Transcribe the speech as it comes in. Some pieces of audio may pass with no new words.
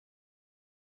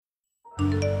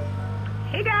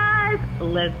Hey guys,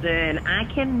 listen, I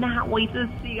cannot wait to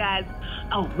see you guys.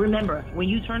 Oh, remember, when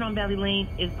you turn on Valley Lane,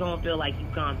 it's gonna feel like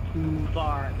you've gone too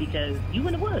far because you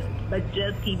in the woods. But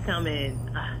just keep coming.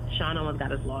 Sean almost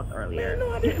got us lost earlier. Man,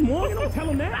 no, I didn't, Morgan. Don't tell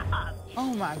him that.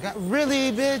 Oh my God,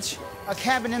 really, bitch? A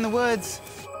cabin in the woods?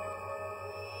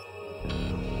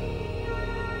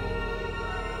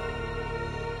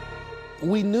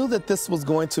 We knew that this was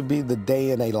going to be the day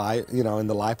in a life, you know, in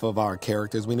the life of our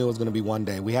characters. We knew it was going to be one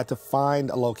day. We had to find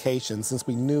a location since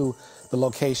we knew the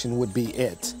location would be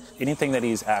it. Anything that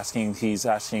he's asking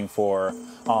for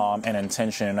an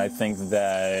intention. I think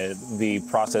that the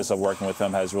process of working with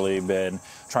him has really been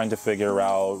trying to figure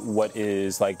out what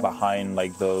is like behind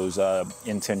like those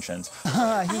intentions.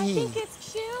 I think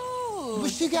it's cute. But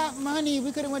she got money.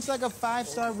 We could have went to like a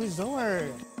 5-star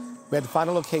resort. We had to find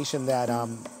a location that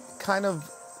kind of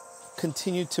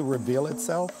continued to reveal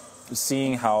itself.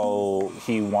 Seeing how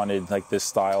he wanted like this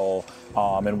style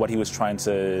and what he was trying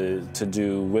to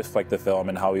do with like the film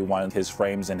and how he wanted his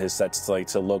frames and his sets to like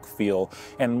to look, feel,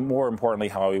 and more importantly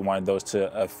how he wanted those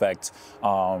to affect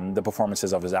the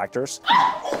performances of his actors.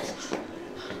 That's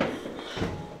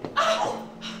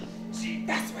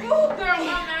right. Oh, girl,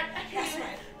 that's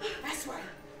right. That's right.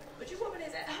 But you woman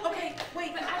is that? Okay,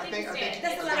 wait. But I think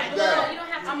that's a lot of blood. You don't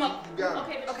have to.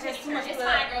 Okay, but that's too much blood. It's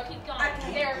fine, girl. Keep going.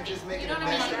 Therapy. You know what I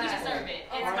mean? You deserve it.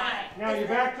 It's fine. Now you're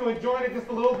back to enjoying it just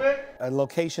a little bit? A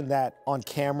location that on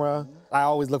camera, I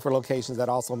always look for locations that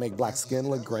also make black skin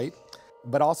look great,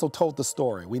 but also told the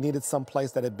story. We needed some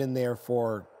place that had been there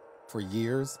for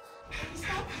years.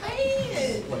 Stop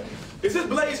playing. Is this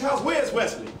Blaze house? Where's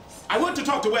Wesley? I want to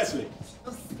talk to Wesley.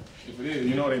 If it is,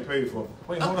 you know what they paid for.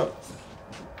 Wait, hold up.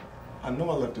 I know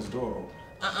I left this door open.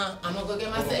 I'm gonna go get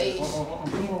my sage.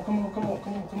 Come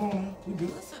on. We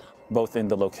good. Both in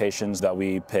the locations that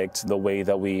we picked, the way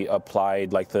that we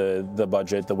applied like the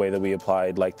budget, the way that we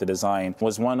applied like the design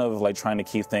was one of like trying to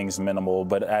keep things minimal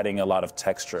but adding a lot of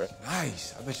texture.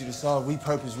 Nice. I bet you just saw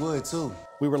repurposed wood too.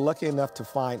 We were lucky enough to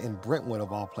find in Brentwood,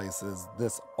 of all places,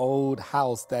 this old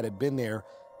house that had been there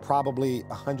probably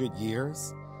 100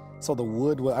 years. So the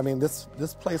wood, I mean, this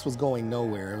place was going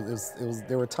nowhere.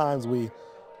 There were times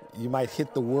you might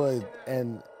hit the wood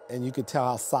and you could tell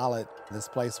how solid this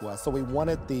place was. So we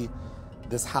wanted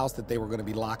this house that they were going to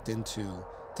be locked into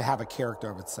to have a character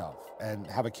of itself and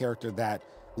have a character that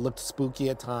looked spooky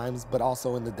at times, but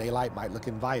also in the daylight might look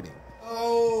inviting.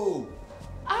 Oh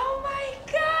my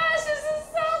gosh, this is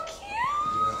so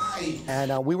cute.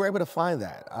 And we were able to find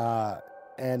that.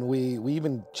 And we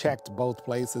even checked both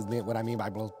places. What I mean by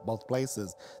both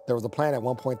places, there was a plan at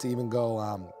one point to even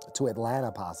go to Atlanta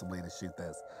possibly to shoot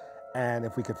this. And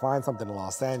if we could find something in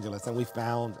Los Angeles, and we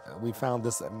found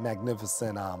this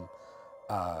magnificent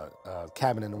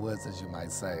cabin in the woods, as you might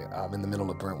say, in the middle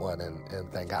of Brentwood,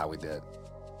 and thank God we did.